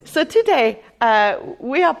So today,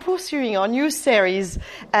 we are pursuing our new series,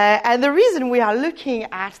 and the reason we are looking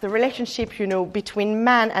at the relationship, between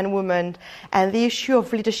man and woman and the issue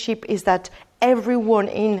of leadership is that everyone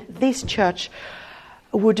in this church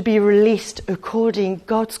would be released according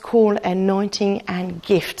God's call, anointing, and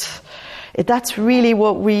gift. That's really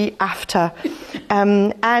what we after.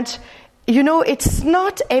 It's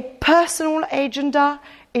not a personal agenda.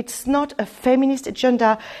 It's not a feminist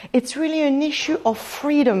agenda. It's really an issue of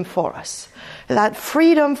freedom for us. That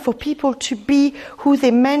freedom for people to be who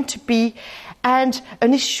they're meant to be, and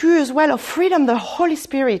an issue as well of freedom, the Holy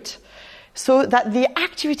Spirit, so that the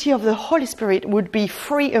activity of the Holy Spirit would be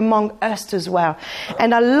free among us as well.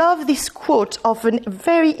 And I love this quote of a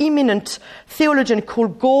very eminent theologian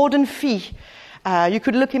called Gordon Fee. You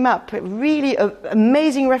could look him up. Really an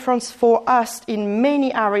amazing reference for us in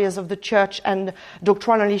many areas of the church and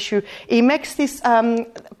doctrinal issue. He makes this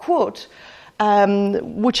quote,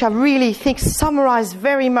 which I really think summarizes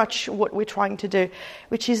very much what we're trying to do,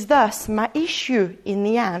 which is thus, my issue in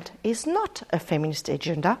the end is not a feminist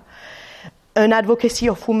agenda, an advocacy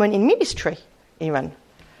of women in ministry even,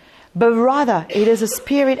 but rather it is a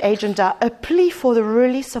spirit agenda, a plea for the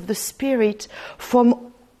release of the Spirit from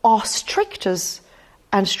our strictures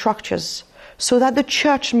and structures, so that the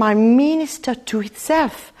church might minister to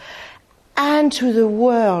itself and to the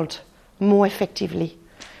world more effectively.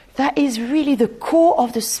 That is really the core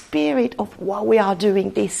of the spirit of why we are doing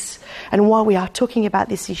this and why we are talking about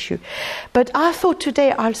this issue. But I thought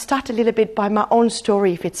today I'll start a little bit by my own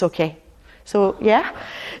story, if it's okay. So, yeah?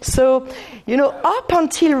 So, up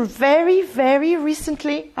until very, very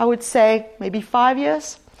recently, I would say maybe 5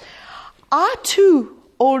 years, I too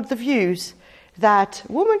hold the views that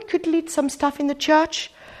women could lead some stuff in the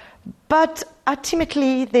church, but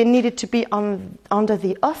ultimately they needed to be under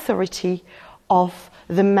the authority of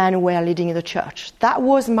the men who were leading the church. That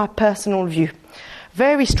was my personal view,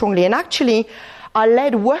 very strongly. And actually, I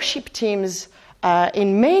led worship teams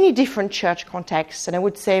in many different church contexts, and I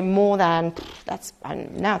would say that's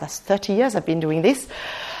 30 years I've been doing this,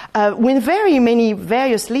 with very many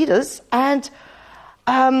various leaders. And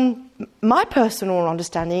my personal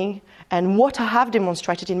understanding and what I have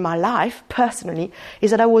demonstrated in my life personally is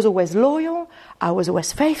that I was always loyal, I was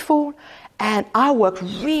always faithful, and I worked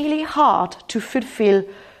really hard to fulfill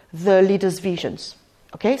the leader's visions.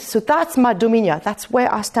 Okay, so that's my dominion, that's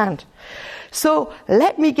where I stand. So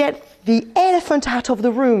let me get the elephant out of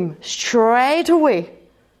the room straight away.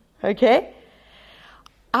 Okay?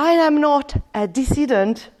 I am not a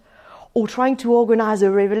dissident or trying to organize a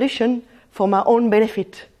revolution for my own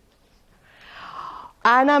benefit.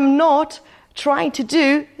 And I'm not trying to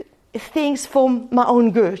do things for my own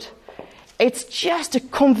good. It's just a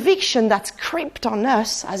conviction that's crept on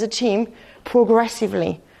us as a team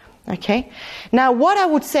progressively. Okay? Now, what I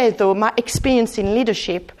would say, though, my experience in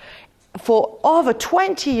leadership for over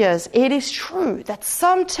 20 years, it is true that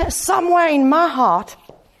somewhere in my heart,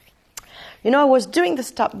 I was doing the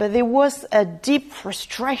stuff, but there was a deep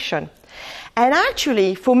frustration. And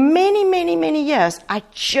actually, for many, many, many years, I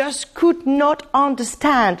just could not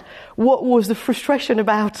understand what was the frustration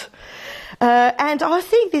about. And I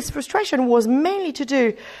think this frustration was mainly to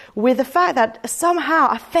do with the fact that somehow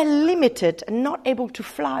I felt limited and not able to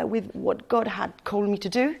fly with what God had called me to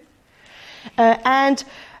do. And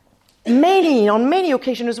on many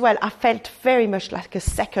occasions as well, I felt very much like a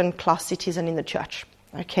second-class citizen in the church.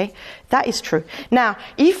 Okay? That is true. Now,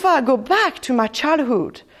 if I go back to my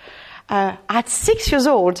childhood, at 6 years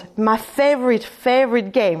old, my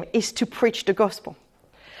favorite game is to preach the gospel.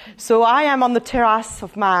 So I am on the terrace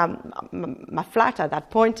of my flat at that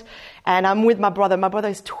point, and I'm with my brother. My brother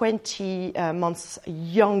is 20 months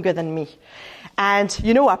younger than me. And,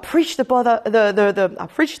 I preach I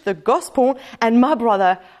preach the gospel, and my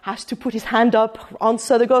brother has to put his hand up,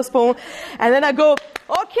 answer the gospel, and then I go,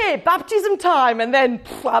 okay, baptism time, and then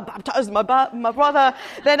I baptize my brother.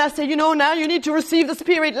 Then I say, now you need to receive the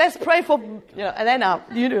Spirit. Let's pray for, and then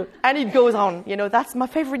and it goes on. That's my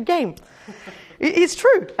favorite game. It's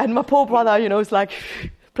true. And my poor brother, is like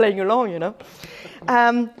playing along. As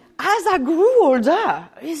I grew older,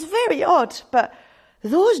 it's very odd, but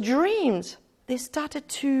those dreams, they started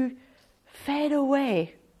to fade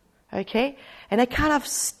away, okay? And I kind of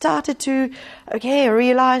started to,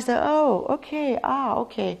 realize that,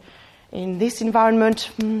 okay, in this environment,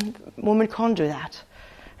 women can't do that,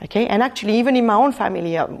 okay? And actually, even in my own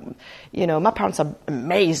family, my parents are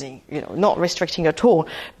amazing, not restricting at all,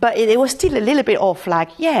 but it was still a little bit off,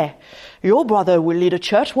 like, your brother will lead a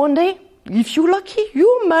church one day. If you're lucky,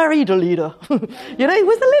 you married a leader. It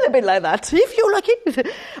was a little bit like that. If you're lucky.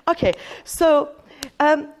 Okay, so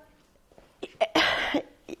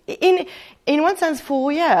in one sense,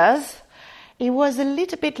 for years, it was a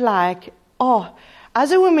little bit like,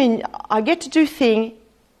 as a woman, I get to do things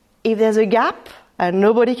if there's a gap and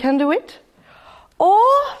nobody can do it, or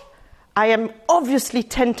I am obviously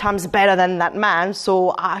 10 times better than that man,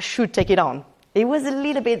 so I should take it on. It was a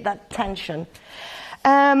little bit that tension.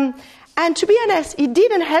 And to be honest, it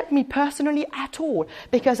didn't help me personally at all,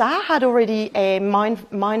 because I had already a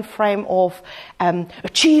mind frame of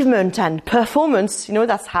achievement and performance.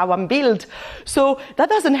 That's how I'm built. So that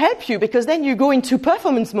doesn't help you, because then you go into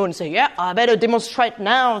performance mode and say, I better demonstrate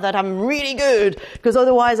now that I'm really good, because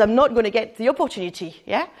otherwise I'm not going to get the opportunity.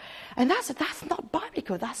 Yeah, and that's not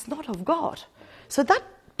biblical. That's not of God. So that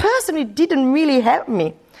personally didn't really help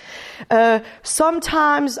me.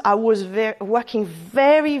 Sometimes I was working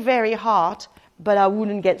very, very hard, but I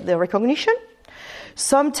wouldn't get the recognition.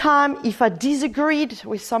 Sometimes if I disagreed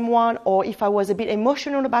with someone, or if I was a bit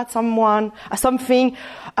emotional about something,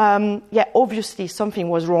 obviously something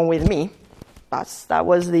was wrong with me. That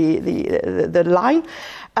was the line.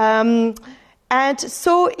 And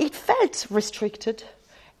so it felt restricted.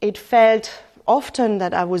 It felt often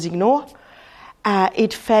that I was ignored.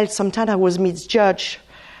 It felt sometimes I was misjudged.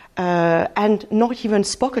 And not even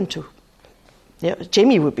spoken to.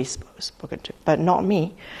 Jamie would be spoken to, but not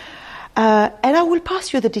me. And I will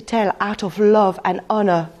pass you the detail out of love and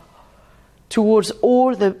honor towards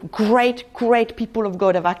all the great, great people of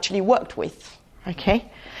God I've actually worked with. Okay?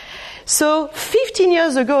 So 15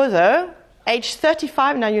 years ago, though, age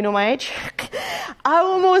 35, now you know my age, I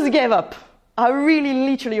almost gave up. I really,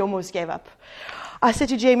 literally almost gave up. I said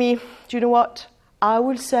to Jamie, do you know what? I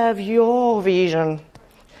will serve your vision.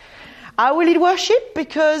 I will lead worship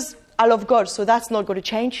because I love God, so that's not going to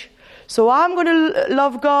change. So I'm going to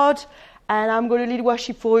love God, and I'm going to lead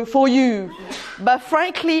worship for you. But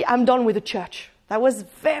frankly, I'm done with the church. That was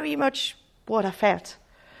very much what I felt.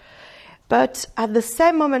 But at the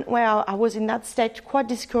same moment where I was in that state, quite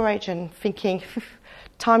discouraged and thinking,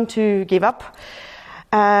 time to give up,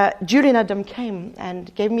 Julian Adam came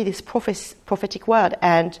and gave me this prophetic word.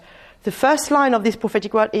 And the first line of this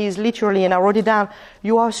prophetic word is literally, and I wrote it down,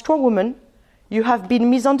 you are a strong woman, you have been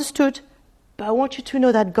misunderstood, but I want you to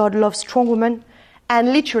know that God loves strong women.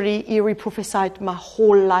 And literally, he reprophesied my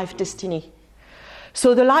whole life destiny.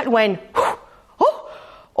 So the light went,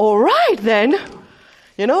 all right then.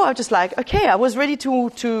 I was just like, okay, I was ready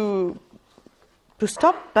to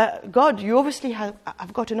stop, but God, you obviously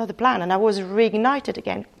I've got another plan, and I was reignited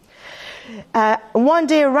again. One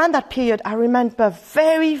day around that period, I remember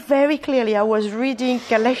very, very clearly, I was reading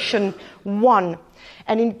Galatians 1.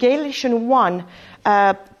 And in Galatians 1,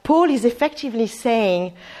 Paul is effectively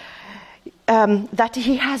saying that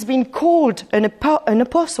he has been called an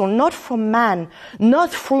apostle, not from man,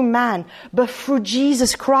 not through man, but through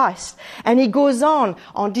Jesus Christ. And he goes on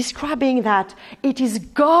describing that it is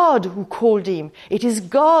God who called him. It is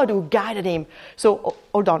God who guided him. So,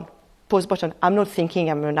 hold on. Pause button. I'm not thinking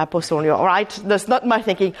I'm an apostle, all right? That's not my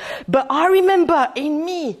thinking. But I remember in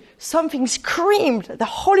me, something screamed. The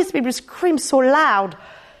Holy Spirit screamed so loud.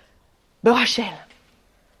 But Rachel,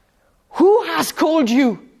 who has called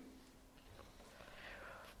you?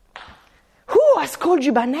 Who has called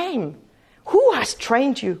you by name? Who has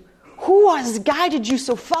trained you? Who has guided you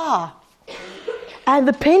so far? And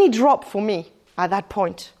the penny dropped for me at that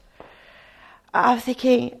point. I was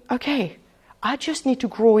thinking, okay, I just need to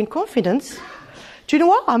grow in confidence. Do you know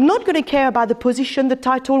what? I'm not going to care about the position, the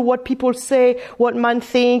title, what people say, what men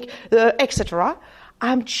think, etc.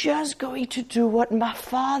 I'm just going to do what my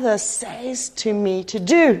Father says to me to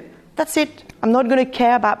do. That's it. I'm not going to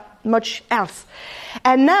care about much else.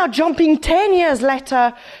 And now, jumping 10 years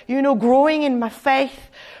later, growing in my faith,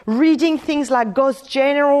 reading things like God's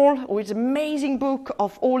General, which is an amazing book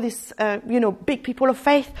of all these, big people of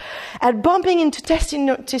faith, and bumping into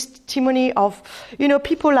testimony of,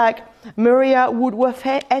 people like Maria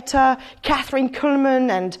Woodworth-Etter, Catherine Kuhlman,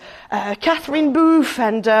 and Catherine Booth,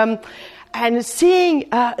 and seeing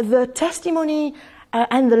the testimony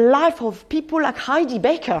and the life of people like Heidi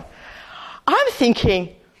Baker. I'm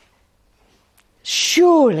thinking,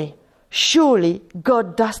 surely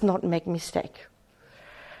God does not make mistake.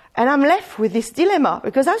 And I'm left with this dilemma,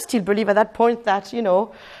 because I still believe at that point that,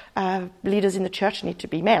 leaders in the church need to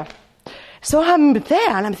be male. So I'm there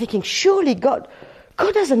and I'm thinking, surely God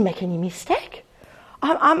doesn't make any mistake.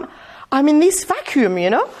 I'm in this vacuum,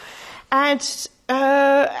 And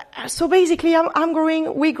so basically I'm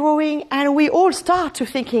growing, we're growing, and we all start to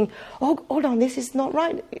thinking, oh, hold on, this is not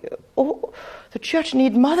right. Oh, the church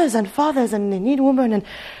need mothers and fathers, and they need women,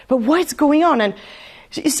 but what's going on? And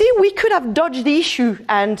you see, we could have dodged the issue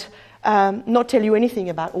and not tell you anything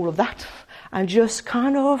about all of that. and just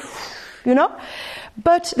kind of,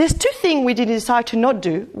 But there's two things we did decide to not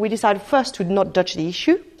do. We decided first to not touch the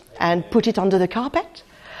issue and put it under the carpet.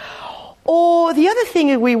 Or the other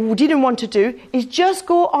thing we didn't want to do is just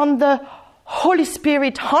go on the Holy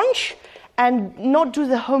Spirit hunch and not do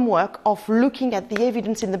the homework of looking at the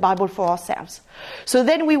evidence in the Bible for ourselves. So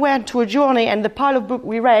then we went to a journey, and the pile of books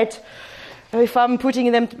we read, if I'm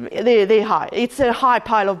putting them, they're high. It's a high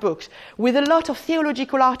pile of books with a lot of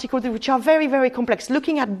theological articles which are very, very complex,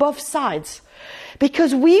 looking at both sides.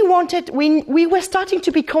 Because we were starting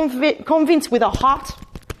to be convinced with our heart,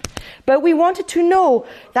 but we wanted to know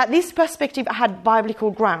that this perspective had biblical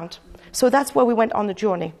ground. So that's where we went on the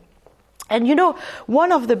journey. And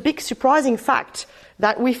one of the big surprising facts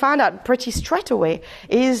that we found out pretty straight away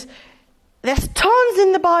is there's tons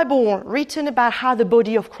in the Bible written about how the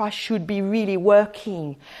body of Christ should be really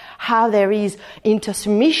working, how there is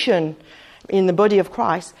intersubmission in the body of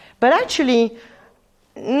Christ, but actually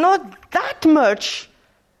not that much,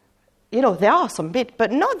 there are some bit,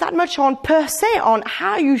 but not that much on per se on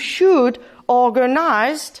how you should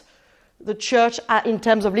organize the church in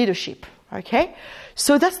terms of leadership, okay?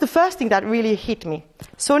 So that's the first thing that really hit me.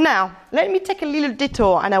 So now, let me take a little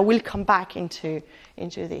detour and I will come back into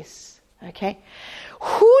this, okay?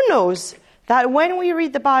 Who knows that when we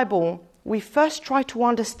read the Bible, we first try to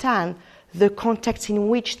understand the context in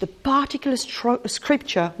which the particular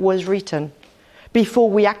scripture was written before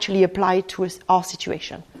we actually apply it to our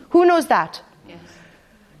situation? Who knows that? Yes.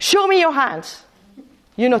 Show me your hands.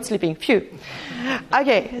 You're not sleeping. Phew.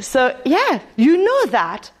 Okay, so you know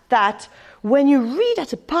that when you read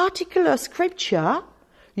at a particular scripture,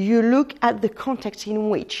 you look at the context in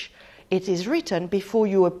which it is written before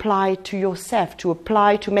you apply it to yourself,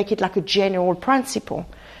 to make it like a general principle.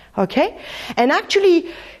 Okay? And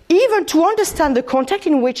actually, even to understand the context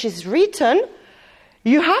in which it's written,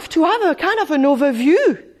 you have to have a kind of an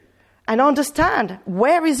overview and understand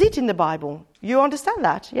where is it in the Bible. You understand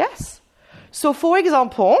that? Yes? So, for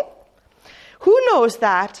example, who knows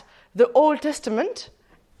that the Old Testament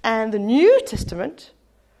and the New Testament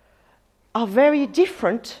are very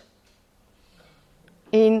different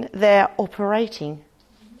in their operating?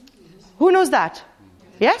 Who knows that?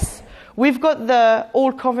 Yes? We've got the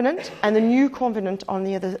Old Covenant and the New Covenant on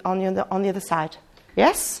the other side.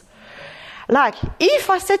 Yes? Like, if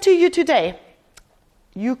I said to you today,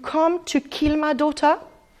 you come to kill my daughter,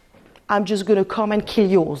 I'm just going to come and kill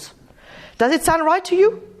yours. Does it sound right to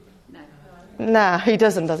you? No, it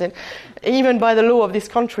doesn't, does it? Even by the law of this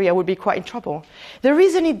country, I would be quite in trouble. The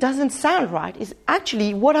reason it doesn't sound right is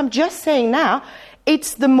actually what I'm just saying now,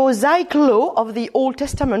 it's the Mosaic law of the Old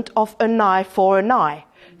Testament of an eye for an eye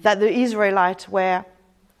that the Israelites were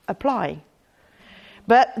applying.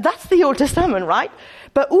 But that's the Old Testament, right?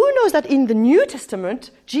 But who knows that in the New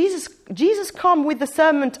Testament, Jesus comes with the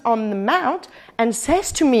Sermon on the Mount and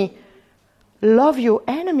says to me, love your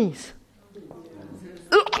enemies.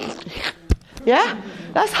 Yeah,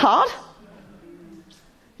 that's hard.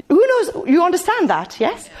 Who knows? You understand that,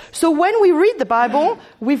 yes? So when we read the Bible,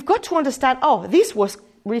 we've got to understand, this was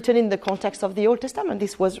written in the context of the Old Testament.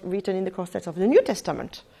 This was written in the context of the New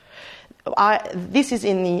Testament. This is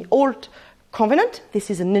in the Old Covenant. This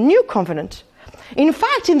is in the New Covenant. In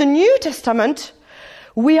fact, in the New Testament,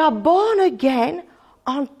 we are born again,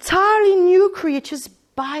 entirely new creatures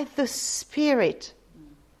by the Spirit.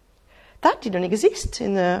 That didn't exist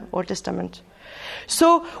in the Old Testament.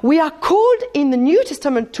 So we are called in the New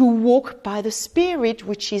Testament to walk by the Spirit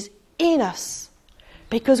which is in us,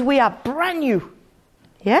 because we are brand new.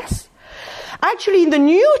 Yes? Actually, in the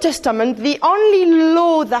New Testament, the only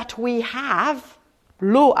law that we have,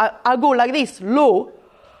 I go like this, law,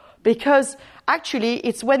 because actually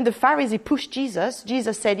it's when the Pharisees pushed Jesus.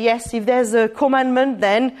 Jesus said, yes, if there's a commandment,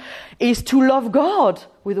 then is to love God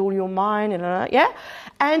with all your mind,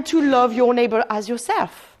 and to love your neighbor as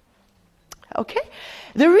yourself. Okay?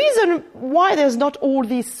 The reason why there's not all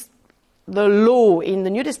this, the law in the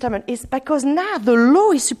New Testament, is because now the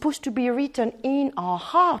law is supposed to be written in our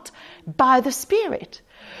heart by the Spirit.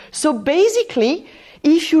 So basically,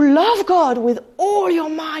 if you love God with all your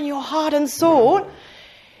mind, your heart and soul,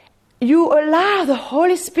 you allow the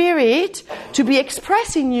Holy Spirit to be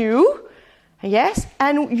expressed in you, yes,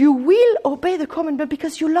 and you will obey the commandment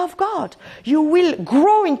because you love God. You will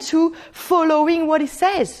grow into following what He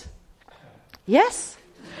says. Yes?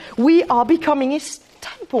 We are becoming His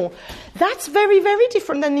temple. That's very, very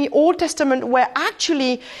different than the Old Testament, where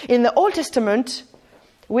actually in the Old Testament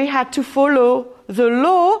we had to follow the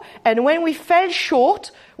law, and when we fell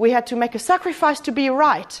short, we had to make a sacrifice to be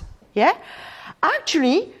right. Yeah?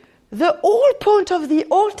 Actually, the whole point of the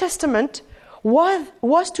Old Testament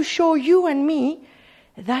was to show you and me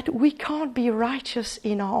that we can't be righteous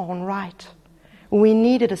in our own right. We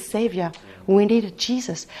needed a Savior. We needed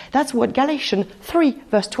Jesus. That's what Galatians 3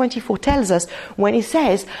 verse 24 tells us when it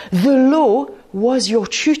says, the law was your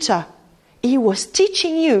tutor. It was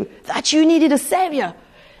teaching you that you needed a Savior.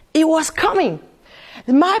 It was coming.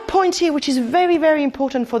 My point here, which is very, very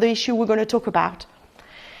important for the issue we're going to talk about,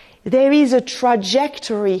 there is a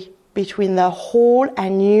trajectory between the Old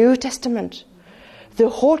and New Testament. The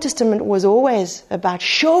Old Testament was always about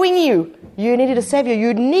showing you needed a Savior.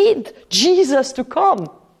 You need Jesus to come.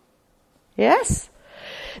 Yes?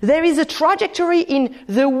 There is a trajectory in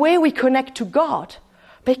the way we connect to God.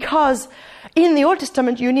 Because in the Old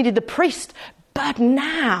Testament you needed the priest. But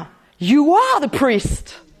now you are the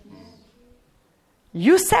priest.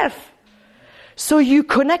 Yourself. So you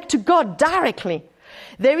connect to God directly.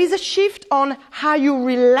 There is a shift on how you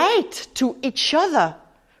relate to each other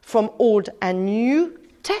from Old and New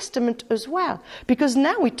Testament as well. Because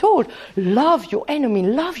now we're told, love your enemy,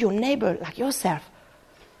 love your neighbor like yourself.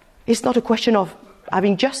 It's not a question of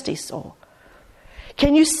having justice. Or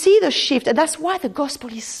can you see the shift? And that's why the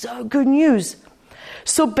gospel is so good news.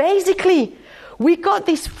 So basically, we got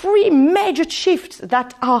these three major shifts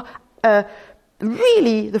that are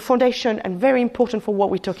really the foundation and very important for what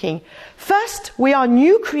we're talking. First, we are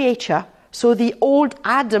new creature. So the old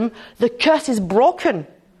Adam, the curse is broken.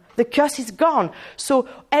 The curse is gone. So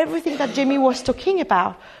everything that Jamie was talking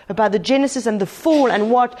about the Genesis and the fall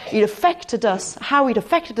and what it affected us, how it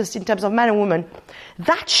affected us in terms of man and woman,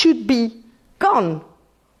 that should be gone.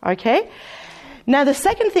 Okay? Now the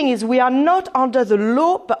second thing is we are not under the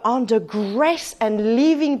law, but under grace and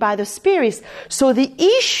living by the Spirit. So the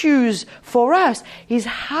issues for us is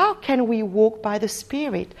how can we walk by the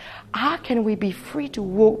Spirit? How can we be free to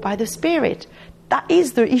walk by the Spirit? That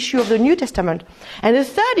is the issue of the New Testament. And the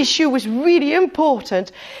third issue, which is really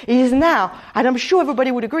important, is now, and I'm sure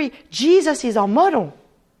everybody would agree, Jesus is our model.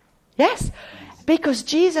 Yes? Because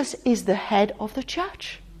Jesus is the head of the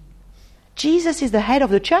church. Jesus is the head of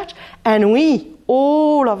the church, and we,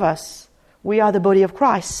 all of us, we are the body of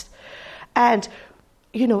Christ. And,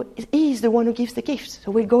 you know, he is the one who gives the gifts.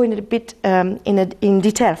 So we'll go in a bit in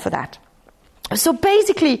detail for that. So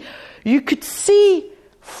basically, you could see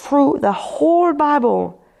through the whole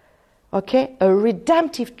Bible, okay, a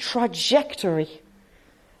redemptive trajectory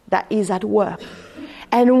that is at work.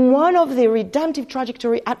 And one of the redemptive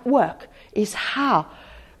trajectory at work is how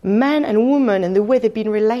man and woman and the way they've been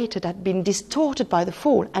related had been distorted by the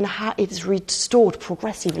fall and how it is restored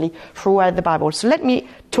progressively throughout the Bible. So let me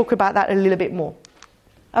talk about that a little bit more.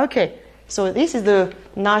 Okay, so this is the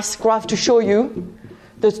nice graph to show you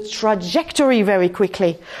the trajectory very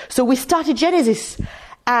quickly. So we started Genesis.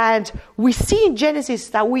 And we see in Genesis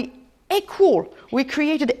that we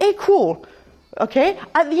created equal, okay,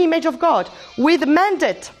 at the image of God, with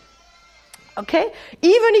mandate, okay?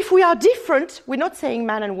 Even if we are different, we're not saying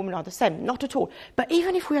man and woman are the same, not at all. But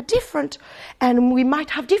even if we are different, and we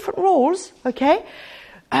might have different roles, okay,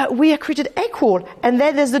 we are created equal. And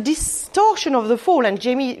then there's the distortion of the fall, and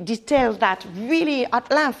Jamie detailed that really at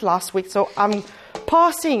length last week, so I'm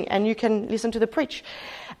passing, and you can listen to the preach.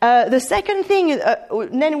 The second thing,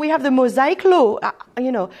 then we have the Mosaic law,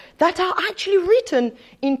 that are actually written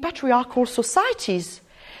in patriarchal societies.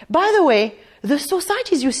 By the way, the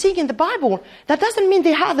societies you see in the Bible, that doesn't mean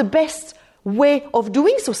they have the best way of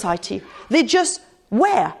doing society. They just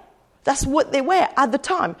were. That's what they were at the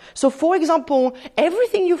time. So, for example,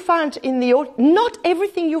 everything you find in not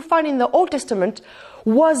everything you find in the Old Testament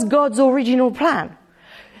was God's original plan.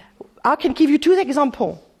 I can give you two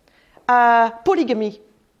examples. Polygamy.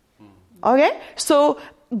 Okay, so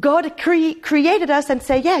God created us and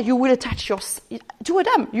said, yeah, you will attach to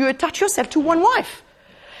Adam. You attach yourself to one wife.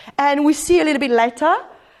 And we see a little bit later,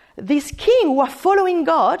 this king who are following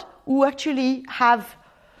God, who actually have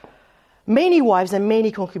many wives and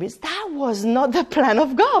many concubines. That was not the plan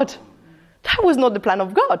of God. That was not the plan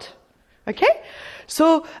of God. Okay?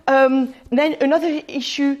 So then another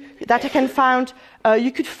issue that I can find,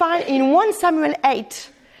 you could find in 1 Samuel 8,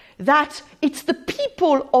 that it's the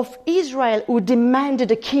people of Israel who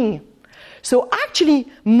demanded a king. So actually,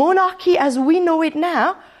 monarchy as we know it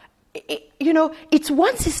now, it's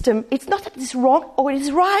one system. It's not that it's wrong or it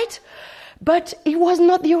is right, but it was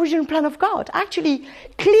not the original plan of God. Actually,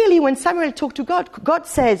 clearly when Samuel talked to God, God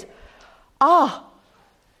says,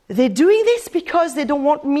 they're doing this because they don't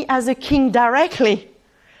want me as a king directly.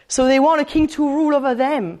 So they want a king to rule over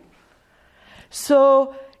them.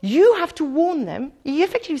 So you have to warn them. He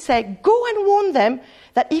effectively said, go and warn them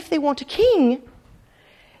that if they want a king,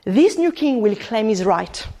 this new king will claim his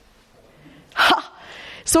right.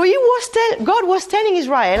 So God was telling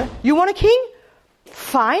Israel, you want a king?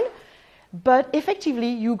 Fine. But effectively,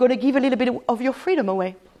 you're going to give a little bit of your freedom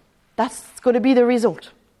away. That's going to be the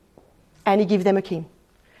result. And he gave them a king.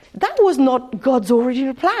 That was not God's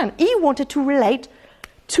original plan. He wanted to relate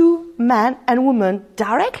to man and woman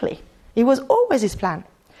directly. It was always his plan.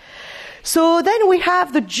 So then we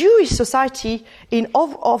have the Jewish society in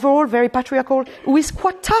overall very patriarchal, who is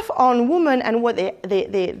quite tough on women and what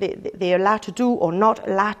they're allowed to do or not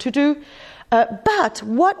allowed to do. But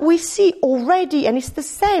what we see already, and it's the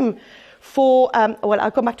same for,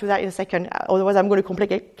 I'll come back to that in a second, otherwise I'm going to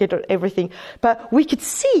complicate everything. But we could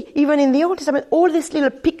see, even in the Old Testament, all these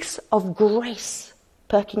little peaks of grace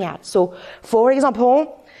perking out. So, for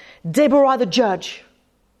example, Deborah the judge,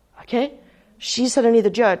 okay? She's suddenly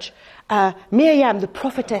the judge. Miriam, the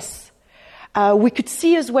prophetess. We could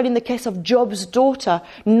see as well in the case of Job's daughter.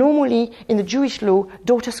 Normally, in the Jewish law,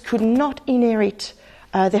 daughters could not inherit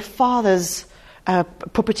their father's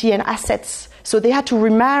property and assets. So they had to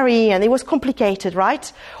remarry, and it was complicated,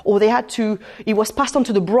 right? Or it was passed on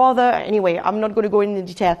to the brother. Anyway, I'm not going to go into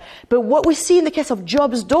detail. But what we see in the case of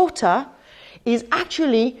Job's daughter is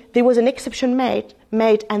actually there was an exception made,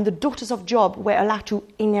 and the daughters of Job were allowed to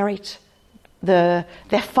inherit their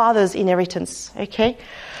father's inheritance, okay?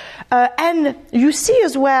 And you see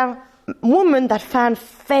as well women that found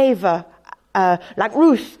favor, like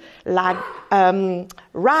Ruth, like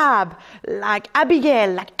Rahab, like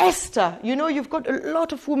Abigail, like Esther. You know, you've got a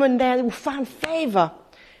lot of women there who found favor.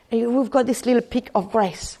 And we've got this little peak of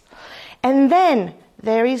grace. And then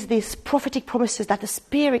there is these prophetic promises that the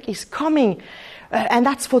Spirit is coming. And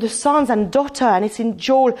that's for the sons and daughter, and it's in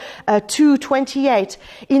Joel 2:28.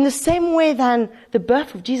 In the same way that the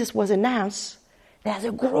birth of Jesus was announced, there's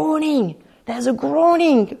a groaning.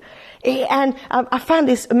 And I found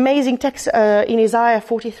this amazing text in Isaiah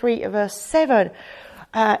 43, verse 7.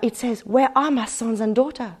 It says, "Where are my sons and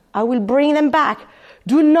daughters? I will bring them back.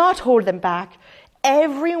 Do not hold them back.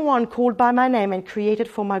 Everyone called by my name and created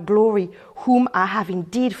for my glory, whom I have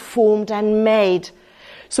indeed formed and made."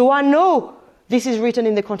 So I know this is written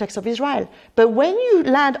in the context of Israel. But when you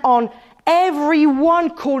land on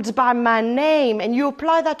everyone called by my name, and you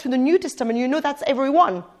apply that to the New Testament, you know that's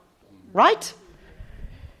everyone, right?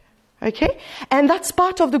 Okay? And that's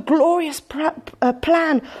part of the glorious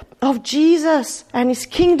plan of Jesus and his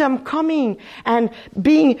kingdom coming and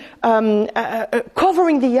being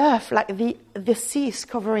covering the earth, like the sea is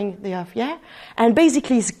covering the earth, yeah? And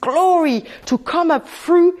basically his glory to come up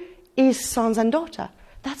through his sons and daughters.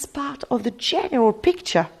 That's part of the general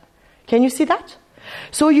picture. Can you see that?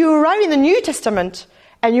 So you arrive in the New Testament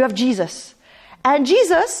and you have Jesus. And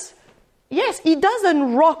Jesus, yes, he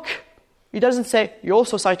doesn't rock. He doesn't say, your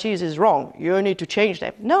society is wrong, you need to change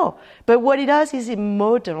them. No. But what he does is he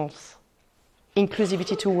models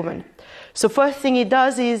inclusivity to women. So first thing he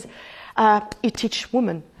does is he teaches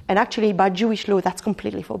women. And actually by Jewish law, that's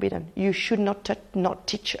completely forbidden. You should not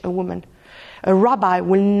teach a woman. A rabbi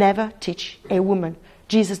will never teach a woman.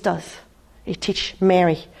 Jesus does. He teaches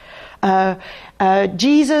Mary.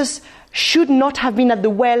 Jesus should not have been at the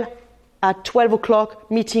well at 12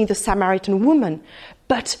 o'clock meeting the Samaritan woman.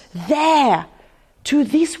 But there, to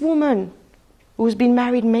this woman who's been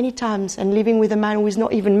married many times and living with a man who is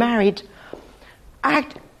not even married,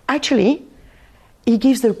 actually, he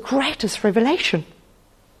gives the greatest revelation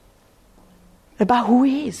about who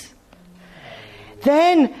he is.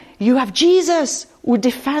 Then you have Jesus who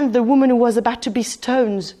defends the woman who was about to be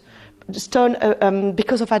stoned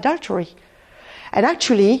because of adultery. And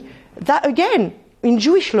actually, that again, in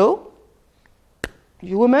Jewish law,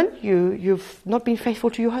 you woman, you've not been faithful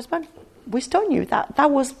to your husband, we stone you.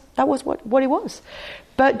 That was what it was.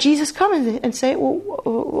 But Jesus comes and say,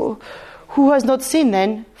 well, who has not sinned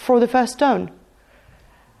then for the first stone?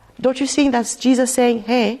 Don't you think that's Jesus saying,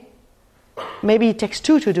 hey, maybe it takes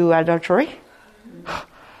two to do adultery?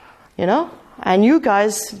 You know? And you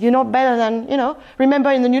guys, you're not better than, you know.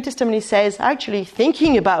 Remember in the New Testament it says, actually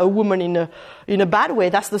thinking about a woman in a bad way,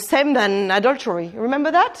 that's the same than adultery. Remember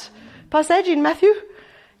that passage in Matthew?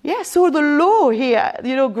 Yeah, so the law here,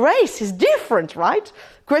 you know, grace is different, right?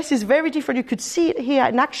 Grace is very different. You could see it here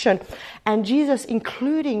in action. And Jesus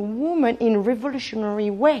including women in a revolutionary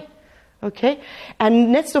way. Okay?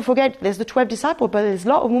 And let's not forget, there's the 12 disciples, but there's a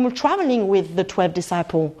lot of women traveling with the 12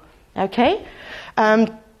 disciples. Okay?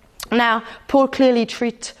 Now, Paul clearly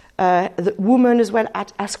treats the women as well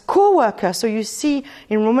as co-workers. So you see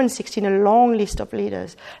in Romans 16 a long list of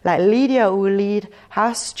leaders, like Lydia who will lead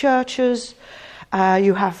house churches.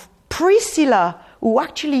 You have Priscilla who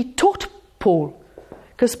actually taught Paul,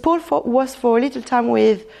 because Paul was for a little time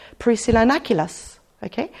with Priscilla and Achilles.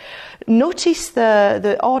 Okay, notice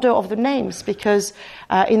the order of the names, because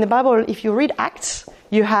in the Bible, if you read Acts,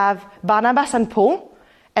 you have Barnabas and Paul,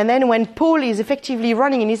 and then when Paul is effectively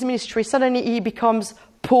running in his ministry, suddenly he becomes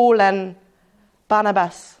Paul and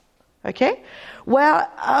Barnabas. Okay, well,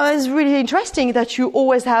 it's really interesting that you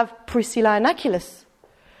always have Priscilla and Aquila.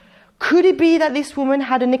 Could it be that this woman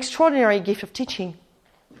had an extraordinary gift of teaching?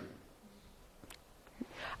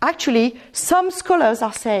 Actually, some scholars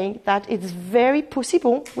are saying that it's very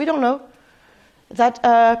possible, we don't know, that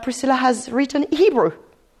Priscilla has written Hebrew.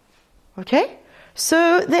 Okay?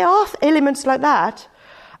 So there are elements like that.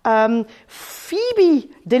 Phoebe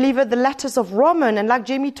delivered the letters of Romans, and like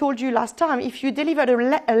Jamie told you last time, if you delivered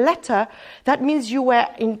a letter, that means you were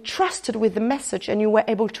entrusted with the message and you were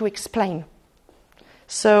able to explain.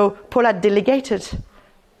 So Paul had delegated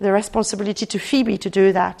the responsibility to Phoebe to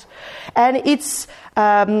do that. And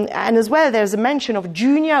and as well, there's a mention of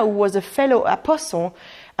Junia, who was a fellow apostle.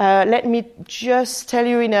 Let me just tell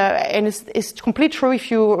you, and it's completely true, if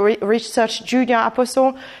you research Junia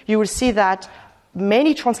apostle, you will see that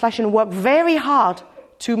many translations work very hard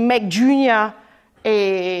to make Junia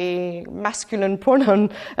a masculine pronoun,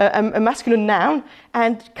 a masculine noun,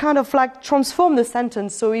 and kind of like transform the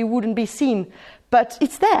sentence so it wouldn't be seen. But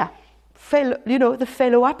it's there. The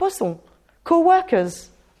fellow apostle, co-workers,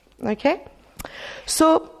 okay?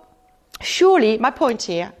 So, surely, my point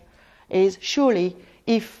here is, surely,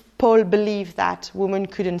 if Paul believed that women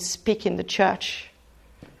couldn't speak in the church,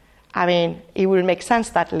 I mean, it would make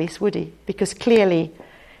sense that at least, would he? Because clearly,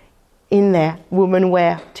 in there, women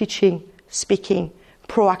were teaching, speaking,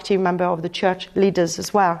 proactive member of the church, leaders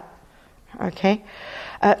as well, okay?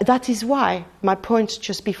 That is why, my point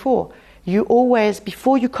just before, you always,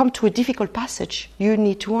 before you come to a difficult passage, you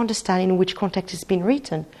need to understand in which context it's been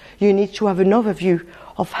written. You need to have an overview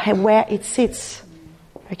of where it sits.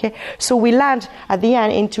 Okay? So we land at the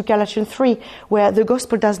end into Galatians 3, where the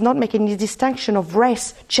gospel does not make any distinction of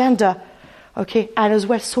race, gender, okay, and as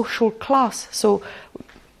well social class. So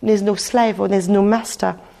there's no slave or there's no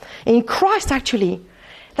master. In Christ, actually,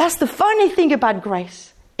 that's the funny thing about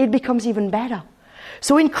grace. It becomes even better.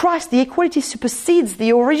 So in Christ, the equality supersedes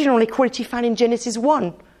the original equality found in Genesis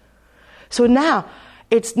 1. So now,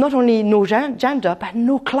 it's not only no gender, but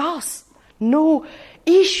no class, no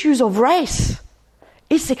issues of race.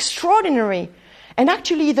 It's extraordinary. And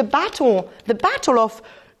actually, the battle of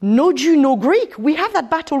no Jew, no Greek, we have that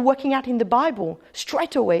battle working out in the Bible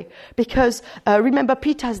straight away. Because remember,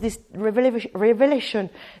 Peter has this revelation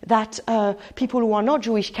that people who are not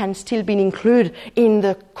Jewish can still be included in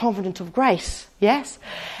the covenant of grace. Yes?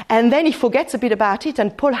 And then he forgets a bit about it,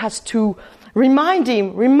 and Paul has to remind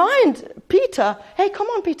Peter, hey, come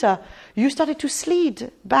on, Peter, you started to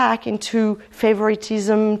slide back into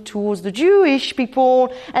favoritism towards the Jewish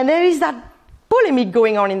people, and there is that polemic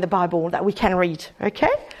going on in the Bible that we can read, okay?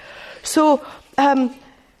 So,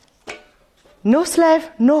 no slave,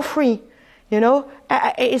 no free,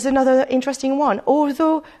 is another interesting one.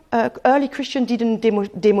 Although early Christians didn't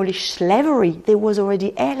demolish slavery, there was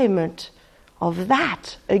already element of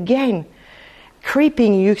that, again,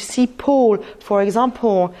 creeping. You see Paul, for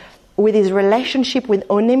example, with his relationship with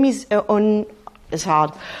Onesimus,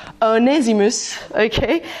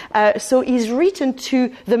 okay? So he's written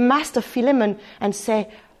to the master Philemon and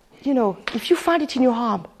say, if you find it in your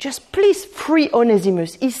heart, just please free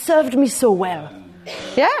Onesimus. He served me so well.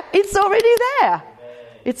 Yeah, it's already there.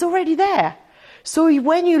 It's already there. So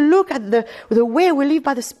when you look at the way we live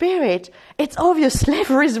by the Spirit, it's obvious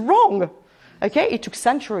slavery is wrong. Okay, it took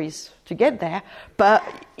centuries to get there, but,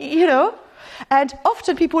 and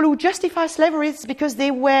often people who justify slavery is because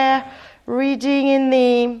they were reading in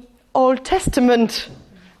the Old Testament,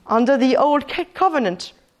 under the Old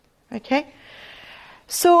Covenant, okay?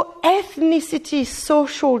 So ethnicity,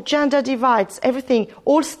 social, gender divides, everything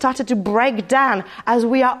all started to break down as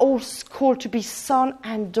we are all called to be son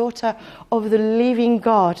and daughter of the living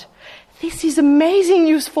God. This is amazing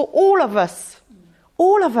news for all of us.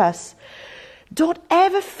 All of us. Don't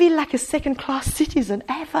ever feel like a second-class citizen,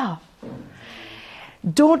 ever.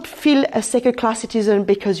 Don't feel a second-class citizen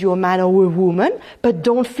because you're a man or a woman, but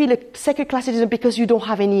don't feel a second-class citizen because you don't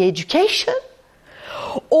have any education,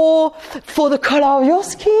 or for the color of your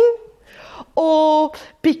skin, or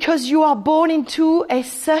because you are born into a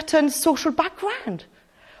certain social background.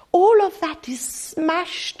 All of that is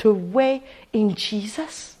smashed away in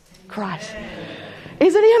Jesus Christ.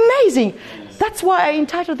 Isn't it amazing? That's why I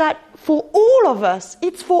entitled that For All of Us.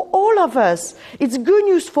 It's for all of us. It's good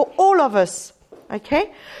news for all of us.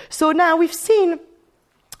 Okay? So now we've seen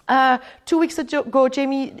 2 weeks ago,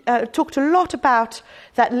 Jamie talked a lot about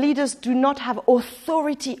that leaders do not have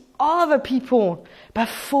authority over people, but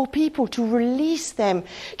for people to release them.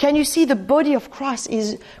 Can you see the body of Christ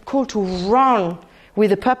is called to run with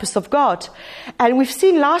the purpose of God? And we've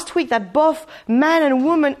seen last week that both man and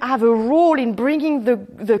woman have a role in bringing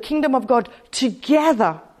the kingdom of God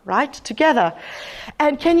together, right? Together.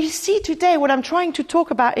 And can you see today what I'm trying to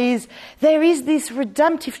talk about is there is this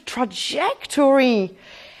redemptive trajectory.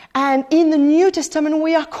 And in the New Testament,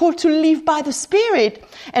 we are called to live by the Spirit.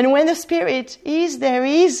 And when the Spirit is, there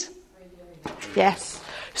is. Yes.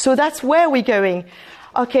 So that's where we're going.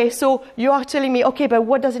 Okay, so you are telling me, okay, but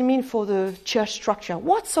what does it mean for the church structure?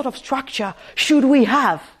 What sort of structure should we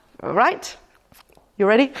have? All right? You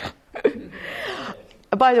ready?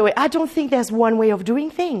 By the way, I don't think there's one way of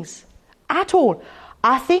doing things at all.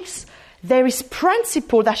 I think there is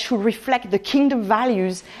principle that should reflect the kingdom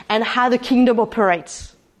values and how the kingdom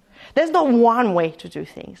operates. There's not one way to do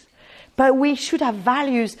things. But we should have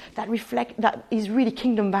values that reflect, that is really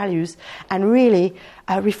kingdom values and really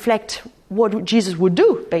reflect what Jesus would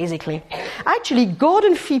do, basically. Actually,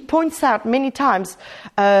 Gordon Fee points out many times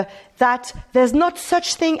that there's not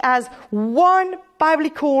such thing as one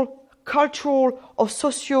biblical, cultural, or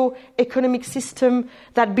socio-economic system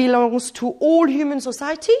that belongs to all human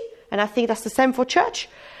society. And I think that's the same for church.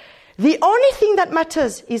 The only thing that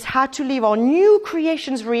matters is how to live our new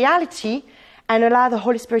creation's reality and allow the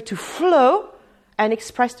Holy Spirit to flow and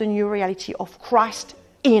express the new reality of Christ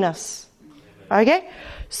in us. Okay?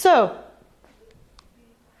 So,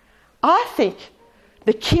 I think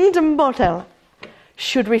the kingdom model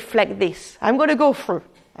should reflect this. I'm going to go through.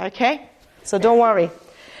 Okay? So don't worry.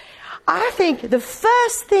 I think the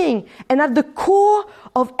first thing, and at the core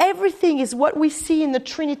of everything, is what we see in the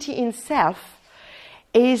Trinity itself,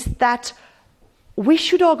 is that we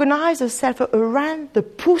should organize ourselves around the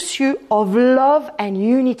pursuit of love and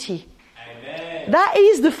unity. Amen. That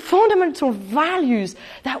is the fundamental values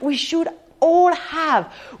that we should all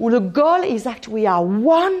have. Well, the goal is that we are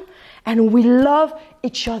one and we love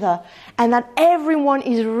each other, and that everyone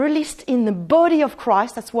is released in the body of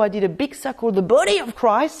Christ. That's why I did a big circle, the body of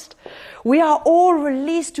Christ. We are all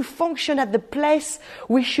released to function at the place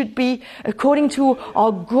we should be according to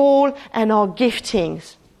our goal and our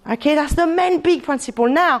giftings. Okay, that's the main big principle.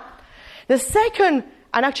 Now, the second,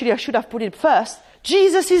 and actually I should have put it first,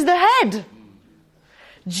 Jesus is the head.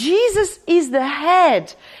 Jesus is the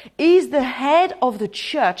head. Is the head of the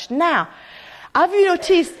church. Now, have you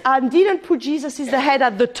noticed I didn't put Jesus is the head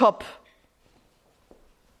at the top?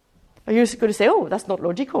 You're going to say, oh, that's not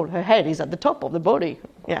logical. Her head is at the top of the body.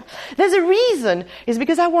 Yeah. There's a reason. It's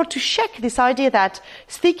because I want to check this idea that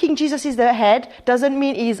thinking Jesus is the head doesn't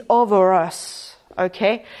mean he's over us.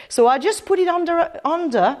 Okay? So I just put it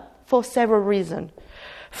under for several reasons.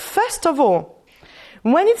 First of all,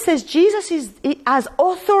 when it says Jesus has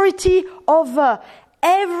authority over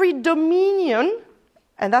every dominion,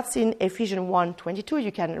 and that's in Ephesians 1:22,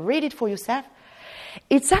 you can read it for yourself.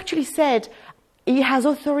 It's actually said he has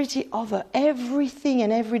authority over everything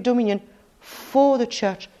and every dominion for the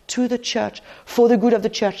church, to the church, for the good of the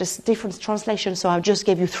church. There's different translations, so I'll just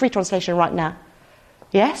give you 3 translations right now.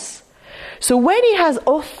 Yes? So when he has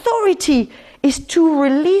authority, is to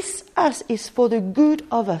release us, is for the good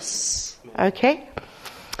of us. Okay?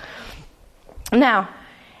 Now,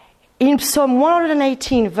 in Psalm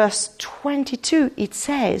 118, verse 22, it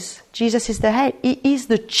says, Jesus is the head. He is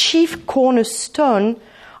the chief cornerstone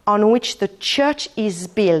on which the church is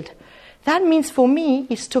built. That means for me,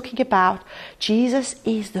 he's talking about Jesus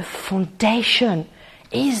is the foundation,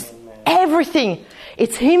 is everything.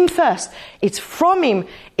 It's him first. It's from him.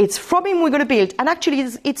 It's from him we're going to build. And actually,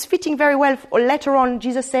 it's fitting very well. Later on,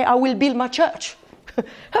 Jesus said, I will build my church.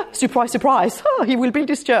 Surprise, surprise. He will build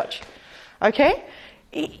his church. Okay?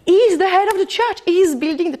 He is the head of the church. He is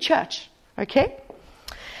building the church. Okay?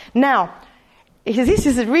 Now, this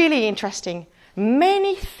is really interesting.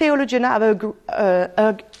 Many theologians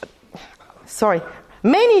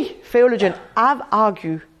have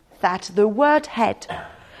argued that the word head,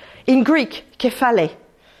 in Greek, kephale,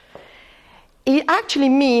 it actually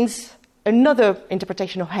means another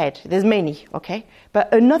interpretation of head. There's many, okay?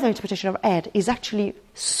 But another interpretation of head is actually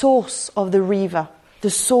source of the river,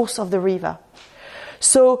 the source of the river.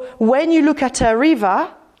 So when you look at a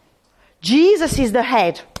river, Jesus is the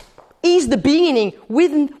head. He's the beginning.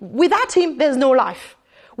 Without him, there's no life.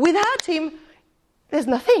 Without him, there's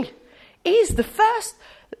nothing. He's the first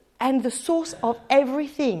and the source of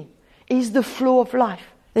everything. He's the flow of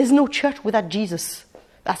life. There's no church without Jesus.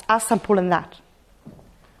 That's as simple as that.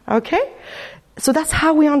 Okay? So that's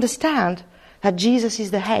how we understand that Jesus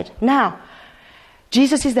is the head. Now,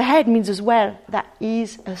 Jesus is the head means as well that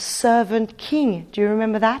he's a servant king. Do you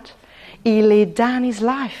remember that? He laid down his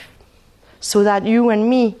life so that you and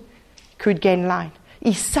me could gain life.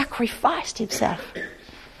 He sacrificed himself.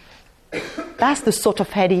 That's the sort of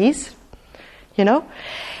head he is. You know?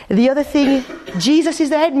 The other thing, Jesus is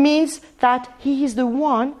the head means that he is the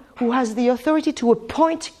one who has the authority to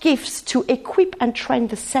appoint gifts, to equip and train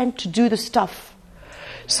the saint to do the stuff.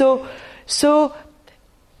 So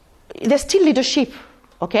there's still leadership,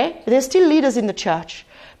 okay? There's still leaders in the church.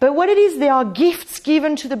 But what it is, they are gifts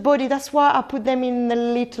given to the body. That's why I put them in the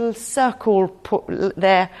little circle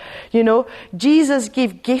there. You know, Jesus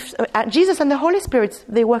give gifts. Jesus and the Holy Spirit,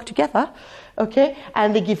 they work together, okay?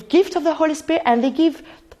 And they give gift of the Holy Spirit, and they give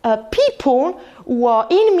people who are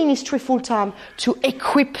in ministry full time to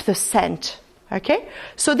equip the saint. Okay?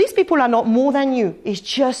 So these people are not more than you. It's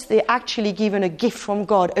just they're actually given a gift from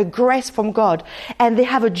God, a grace from God. And they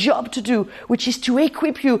have a job to do, which is to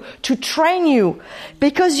equip you, to train you.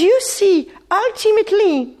 Because you see,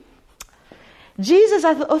 ultimately, Jesus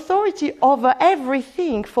has authority over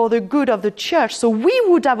everything for the good of the church. So we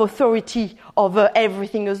would have authority over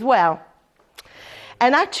everything as well.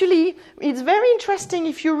 And actually, it's very interesting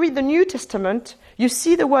if you read the New Testament, you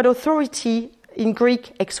see the word authority in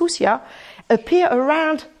Greek, exousia, appear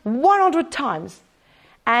around 100 times.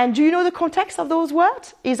 And do you know the context of those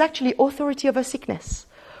words? Is actually authority over sickness,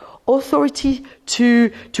 authority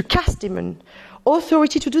to cast demon,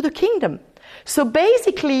 authority to do the kingdom. So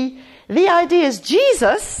basically, the idea is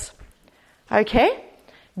Jesus, okay,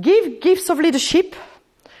 give gifts of leadership.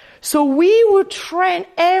 So we would train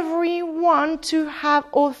everyone to have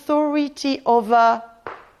authority over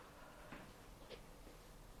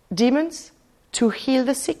demons, to heal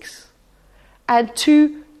the sick, and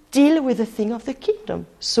to deal with the thing of the kingdom.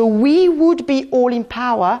 So we would be all in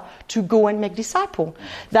power to go and make disciples.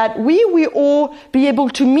 That we will all be able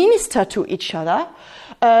to minister to each other.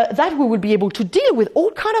 That we will be able to deal with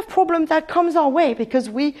all kind of problems that comes our way because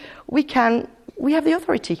we have the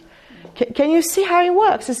authority. Can you see how it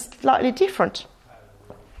works? It's slightly different.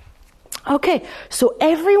 Okay, so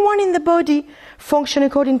everyone in the body function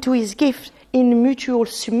according to his gift in mutual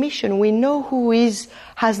submission. We know who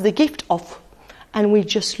has the gift of. And we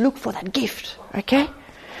just look for that gift, okay?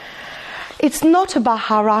 It's not about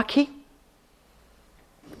hierarchy.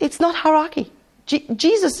 It's not hierarchy.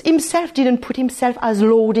 Jesus himself didn't put himself as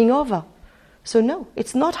lording over. So no,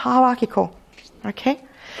 it's not hierarchical, okay?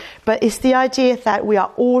 But it's the idea that we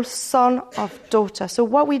are all son of daughter. So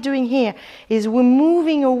what we're doing here is we're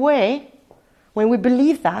moving away, when we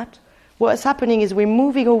believe that, what's happening is we're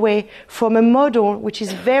moving away from a model which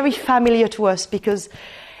is very familiar to us because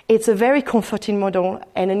it's a very comforting model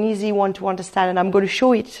and an easy one to understand, and I'm going to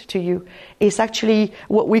show it to you. It's actually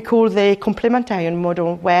what we call the complementarian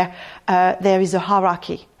model, where there is a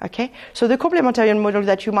hierarchy. Okay, so the complementarian model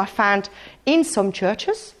that you might find in some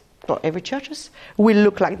churches, not every churches, will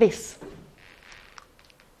look like this.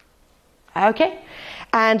 Okay,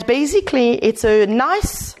 and basically it's a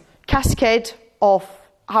nice cascade of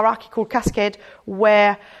hierarchical cascade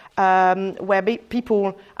where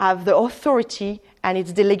people have the authority and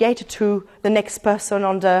it's delegated to the next person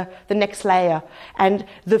on the next layer. And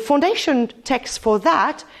the foundation text for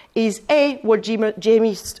that is what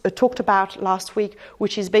Jamie talked about last week,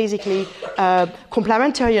 which is basically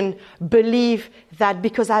complementarian belief that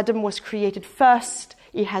because Adam was created first,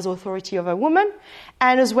 he has authority over woman.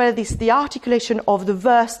 And as well, the articulation of the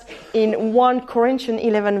verse in 1 Corinthians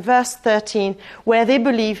 11, verse 13, where they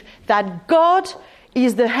believe that God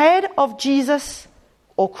is the head of Jesus,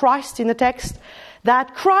 or Christ in the text,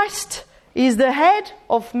 that Christ is the head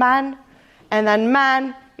of man, and that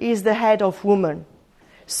man is the head of woman.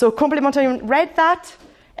 So complementarian read that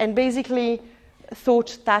and basically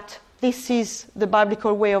thought that this is the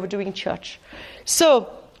biblical way of doing church. So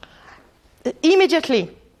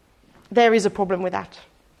immediately there is a problem with that.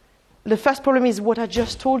 The first problem is what I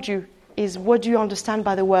just told you, is what do you understand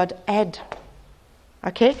by the word head?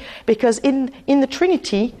 Okay? Because in the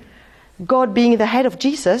Trinity, God being the head of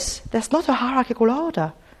Jesus, there's not a hierarchical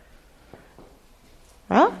order.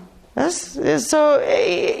 Huh? So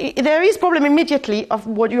there is problem immediately of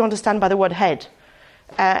what you understand by the word head.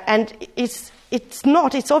 And it's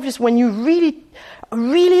obvious when you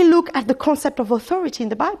really look at the concept of authority in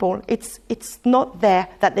the Bible, it's not there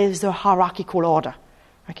that there's a hierarchical order.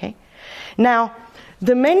 Okay? Now,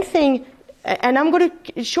 the main thing, and I'm going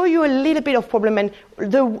to show you a little bit of problem, and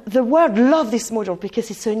the world love this model because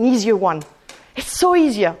it's an easier one. It's so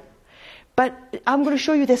easier. But I'm going to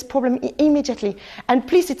show you this problem immediately. And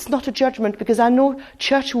please, it's not a judgment, because I know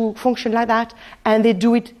church who function like that, and they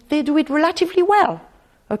do it relatively well.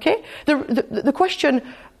 Okay? The question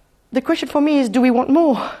for me is, do we want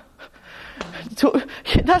more?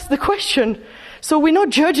 That's the question. So we're not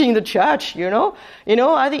judging the church, you know.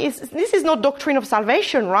 I think this is not doctrine of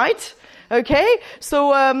salvation, right? Okay?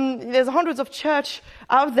 So there's hundreds of church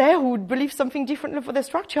out there who would believe something differently for their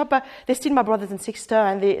structure, but they're still my brothers and sisters,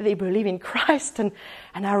 and they believe in Christ, and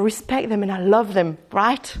I respect them and I love them,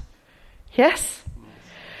 right? Yes?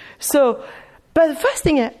 So, but the first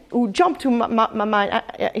thing that would jump to my mind,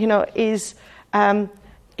 is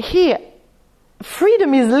here,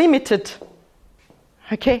 freedom is limited.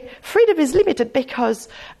 Okay? Freedom is limited because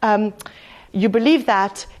you believe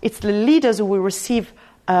that it's the leaders who will receive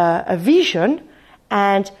a vision,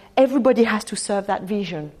 and everybody has to serve that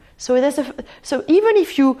vision. So even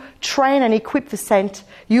if you train and equip the saint,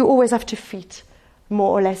 you always have to fit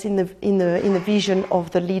more or less in the vision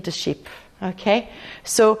of the leadership. Okay,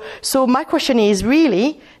 so my question is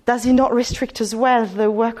really, does it not restrict as well the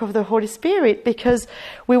work of the Holy Spirit? Because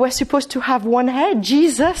we were supposed to have one head,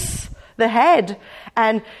 Jesus, the head,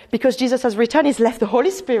 and because Jesus has returned, He's left the Holy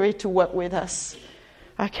Spirit to work with us.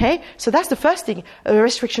 Okay, so that's the first thing, a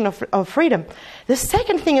restriction of freedom. The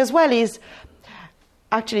second thing as well is,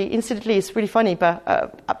 actually, incidentally, it's really funny, but,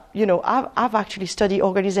 I've actually studied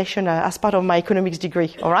organization as part of my economics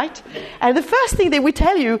degree, all right? And the first thing they will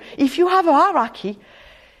tell you, if you have a hierarchy,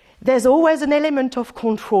 there's always an element of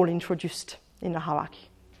control introduced in the hierarchy.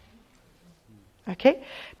 Okay?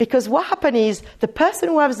 Because what happens is the person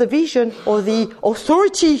who has the vision or the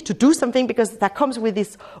authority to do something, because that comes with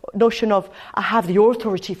this notion of, I have the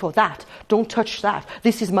authority for that. Don't touch that.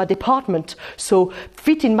 This is my department. So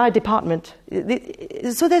fit in my department.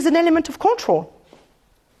 So there's an element of control.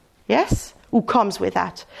 Yes? Who comes with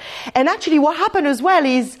that. And actually what happens as well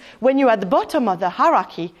is when you're at the bottom of the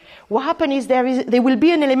hierarchy, what happens is there will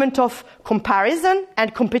be an element of comparison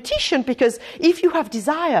and competition, because if you have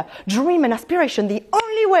desire, dream and aspiration, the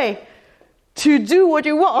only way to do what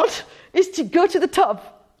you want is to go to the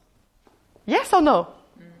top. Yes or no?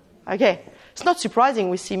 Okay. It's not surprising.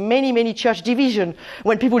 We see many, many church division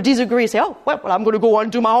when people disagree, say, oh, well, I'm going to go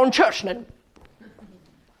and do my own church then.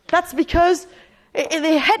 That's because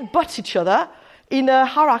they headbutt each other in a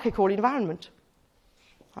hierarchical environment.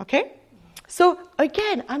 Okay? So,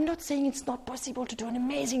 again, I'm not saying it's not possible to do an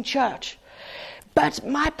amazing church. But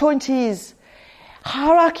my point is,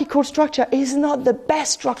 hierarchical structure is not the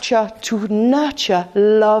best structure to nurture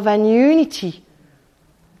love and unity.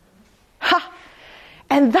 Ha!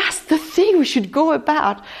 And that's the thing we should go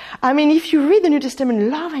about. I mean, if you read the New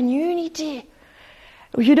Testament, love and unity,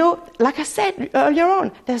 like I said earlier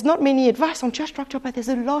on, there's not many advice on church structure, but there's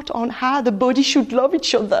a lot on how the body should love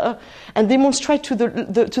each other and demonstrate to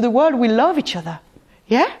the world we love each other.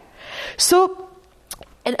 Yeah? So,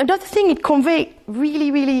 and another thing it conveys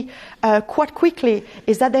really, really quite quickly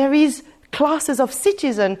is that there is classes of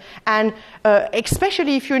citizen, and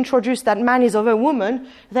especially if you introduce that man is over woman,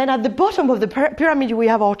 then at the bottom of the pyramid we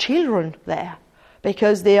have our children there,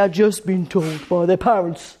 because they are just being told by their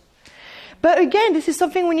parents. But again, this is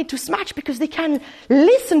something we need to smash, because they can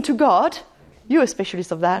listen to God. You're a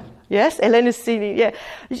specialist of that. Yes? Ellen is seeing, yeah.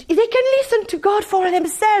 They can listen to God for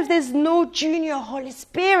themselves. There's no junior Holy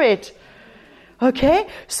Spirit. Okay?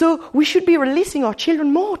 So we should be releasing our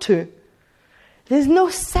children more too. There's no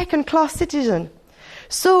second-class citizen.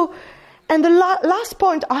 So, and the last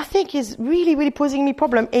point I think is really, really posing me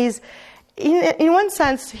problem is, in one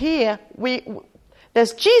sense here,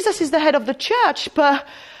 there's Jesus is the head of the church, but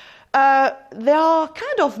there are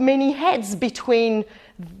kind of many heads between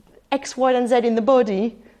X, Y, and Z in the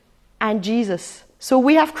body and Jesus. So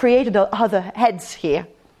we have created other heads here.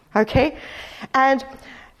 Okay? And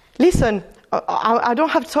listen, I don't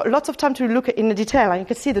have lots of time to look in the detail, and you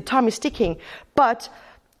can see the time is ticking. But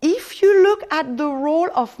if you look at the role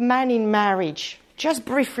of man in marriage, just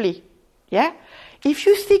briefly, yeah? If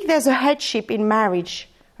you think there's a headship in marriage,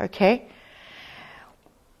 okay?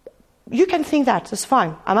 You can think that's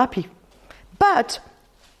fine, I'm happy. But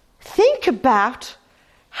think about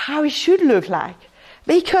how it should look like.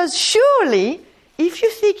 Because surely, if you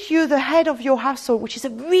think you're the head of your household, which is a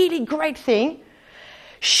really great thing,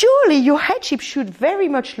 surely your headship should very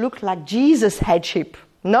much look like Jesus' headship.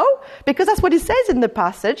 No? Because that's what it says in the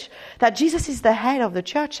passage, that Jesus is the head of the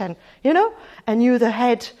church, and you're the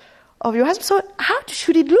head of your husband. So how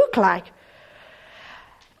should it look like?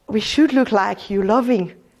 We should look like you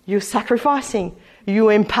loving, you sacrificing, you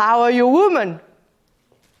empower your woman.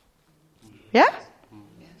 Yeah?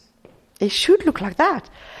 Yes. It should look like that.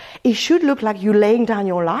 It should look like you laying down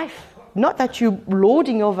your life. Not that you're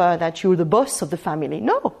lording over, that you're the boss of the family.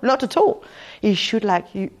 No, not at all. It should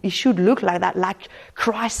look like that, like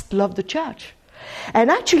Christ loved the church.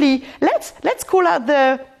 And actually, let's call out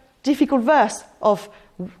the difficult verse of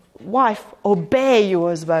wife, obey your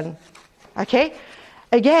husband. Okay?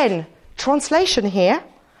 Again, translation here.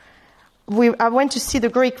 I went to see the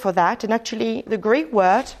Greek for that, and actually the Greek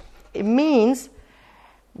word, it means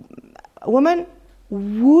a woman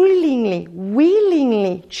willingly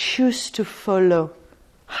choose to follow.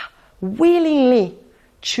 Willingly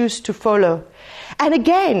choose to follow. And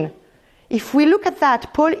again, if we look at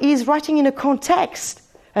that, Paul is writing in a context,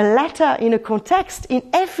 a letter in a context in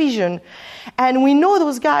Ephesians, and we know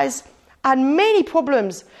those guys had many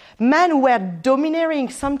problems. Men who were domineering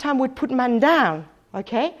sometimes would put men down,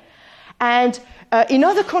 okay? And in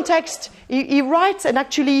other contexts, he writes, and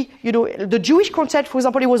actually, the Jewish context, for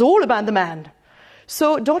example, it was all about the man.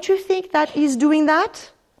 So don't you think that he's doing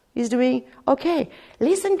that? He's doing, okay,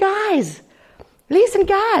 listen guys,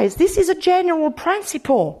 this is a general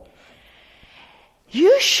principle.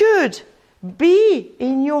 You should be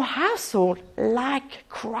in your household like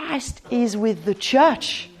Christ is with the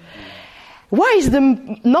church. What is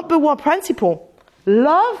the number one principle?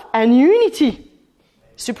 Love and unity.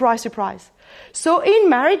 Surprise, surprise. So in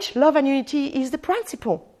marriage, love and unity is the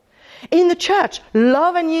principle. In the church,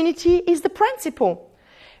 love and unity is the principle.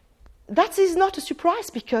 That is not a surprise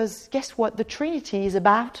because guess what? The Trinity is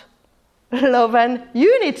about love and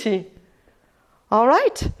unity. All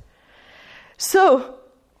right? So,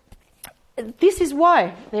 this is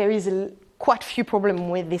why there is quite a few problems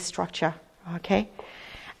with this structure, okay?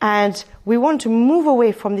 And we want to move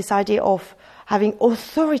away from this idea of having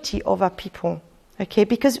authority over people, okay?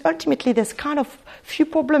 Because ultimately there's kind of few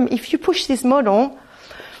problems. If you push this model,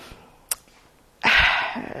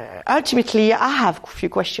 ultimately I have a few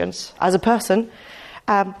questions as a person.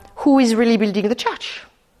 Who is really building the church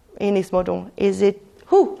in this model? Is it,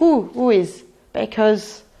 who is?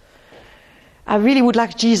 Because I really would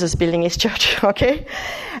like Jesus building his church, okay?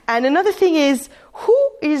 And another thing is,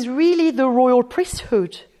 who is really the royal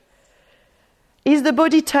priesthood? Is the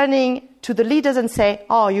body turning to the leaders and say,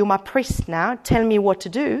 oh, you're my priest now, tell me what to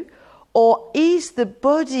do? Or is the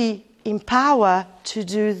body in power to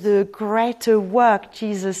do the greater work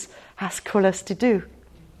Jesus has called us to do?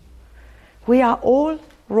 We are all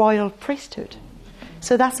royal priesthood.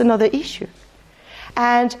 So that's another issue.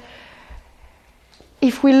 And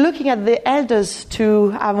if we're looking at the elders to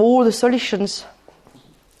have all the solutions,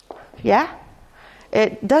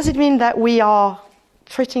 does it mean that we are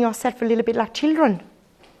treating ourselves a little bit like children?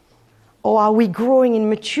 Or are we growing in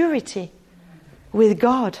maturity with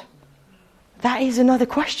God? That is another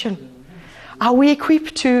question. Are we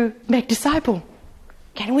equipped to make disciples?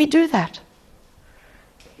 Can we do that?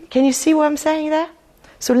 Can you see what I'm saying there?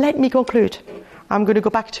 So let me conclude. I'm going to go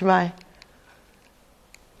back to my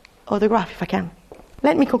other graph if I can.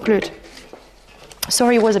 Let me conclude.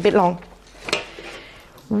 Sorry it was a bit long.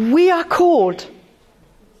 We are called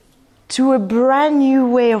to a brand new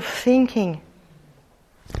way of thinking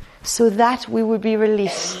so that we will be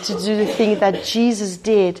released to do the thing that Jesus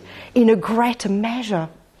did in a greater measure.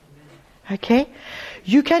 Okay?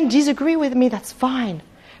 You can disagree with me, that's fine.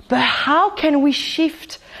 But how can we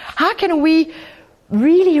shift? How can we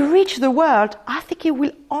really reach the world? I think it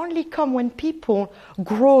will only come when people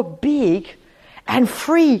grow big and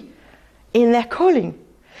free in their calling.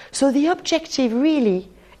 So the objective really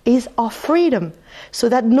is our freedom, so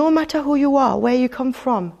that no matter who you are, where you come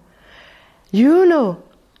from, you know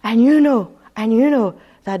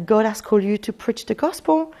that God has called you to preach the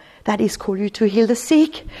gospel, that He's called you to heal the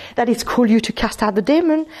sick, that He's called you to cast out the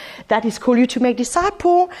demon, that He's called you to make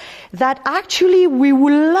disciples, that actually we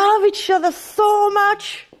will love each other so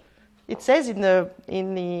much. It says in the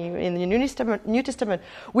New Testament,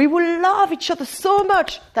 we will love each other so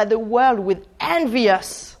much that the world would envy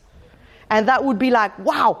us. And that would be like,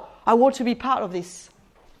 wow, I want to be part of this.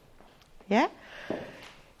 Yeah?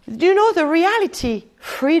 Do you know the reality?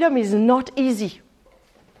 Freedom is not easy.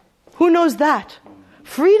 Who knows that?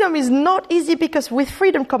 Freedom is not easy because with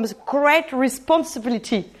freedom comes great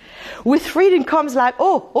responsibility. With freedom comes like,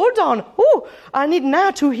 oh, hold on. Oh, I need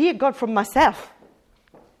now to hear God from myself.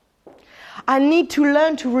 I need to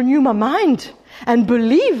learn to renew my mind and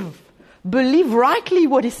believe rightly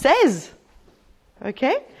what He says.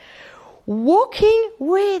 Okay? Walking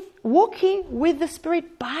with the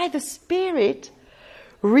Spirit, by the Spirit,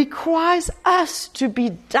 requires us to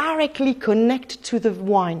be directly connected to the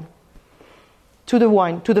vine. You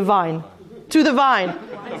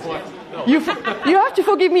have to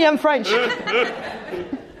forgive me, I'm French.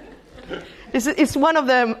 It's one of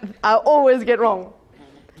them I always get wrong.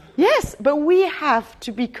 Yes, but we have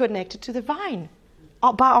to be connected to the vine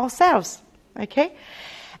by ourselves. Okay?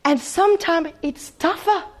 And sometimes it's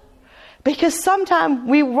tougher Because sometimes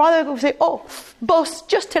we rather go say, oh, boss,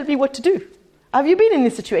 just tell me what to do. Have you been in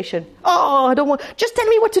this situation? Oh, I don't want, just tell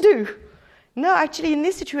me what to do. No, actually, in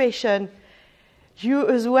this situation, you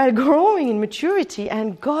as well growing in maturity,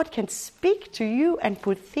 and God can speak to you and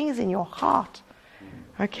put things in your heart.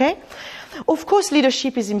 Okay? Of course,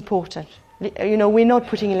 leadership is important. You know, we're not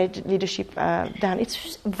putting leadership down.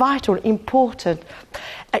 It's vital, important,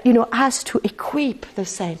 as to equip the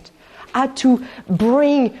saint, as to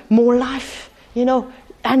bring more life,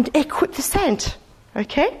 and equip the saint.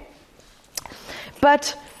 Okay?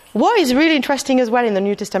 But what is really interesting as well in the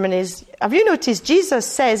New Testament is, have you noticed Jesus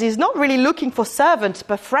says he's not really looking for servants,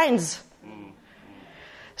 but friends.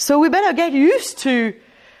 So we better get used to,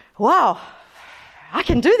 wow, I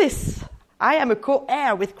can do this. I am a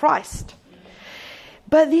co-heir with Christ.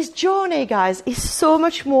 But this journey, guys, is so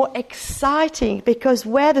much more exciting because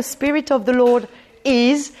where the Spirit of the Lord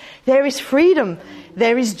is, there is freedom,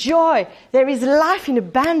 there is joy, there is life in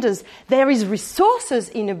abundance, there is resources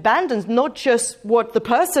in abundance, not just what the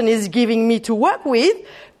person is giving me to work with,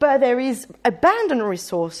 but there is abundant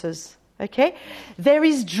resources, okay? There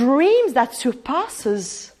is dreams that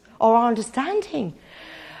surpasses our understanding.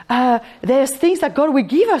 There's things that God will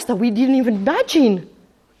give us that we didn't even imagine.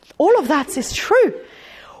 All of that is true.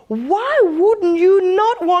 Why wouldn't you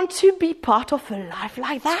not want to be part of a life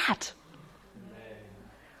like that?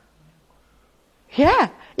 Yeah,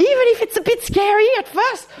 even if it's a bit scary at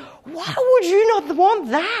first, why would you not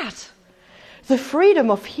want that? The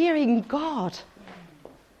freedom of hearing God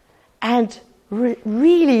and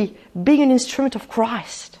really being an instrument of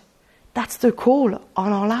Christ. That's the call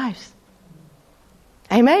on our lives.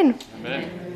 Amen. Amen.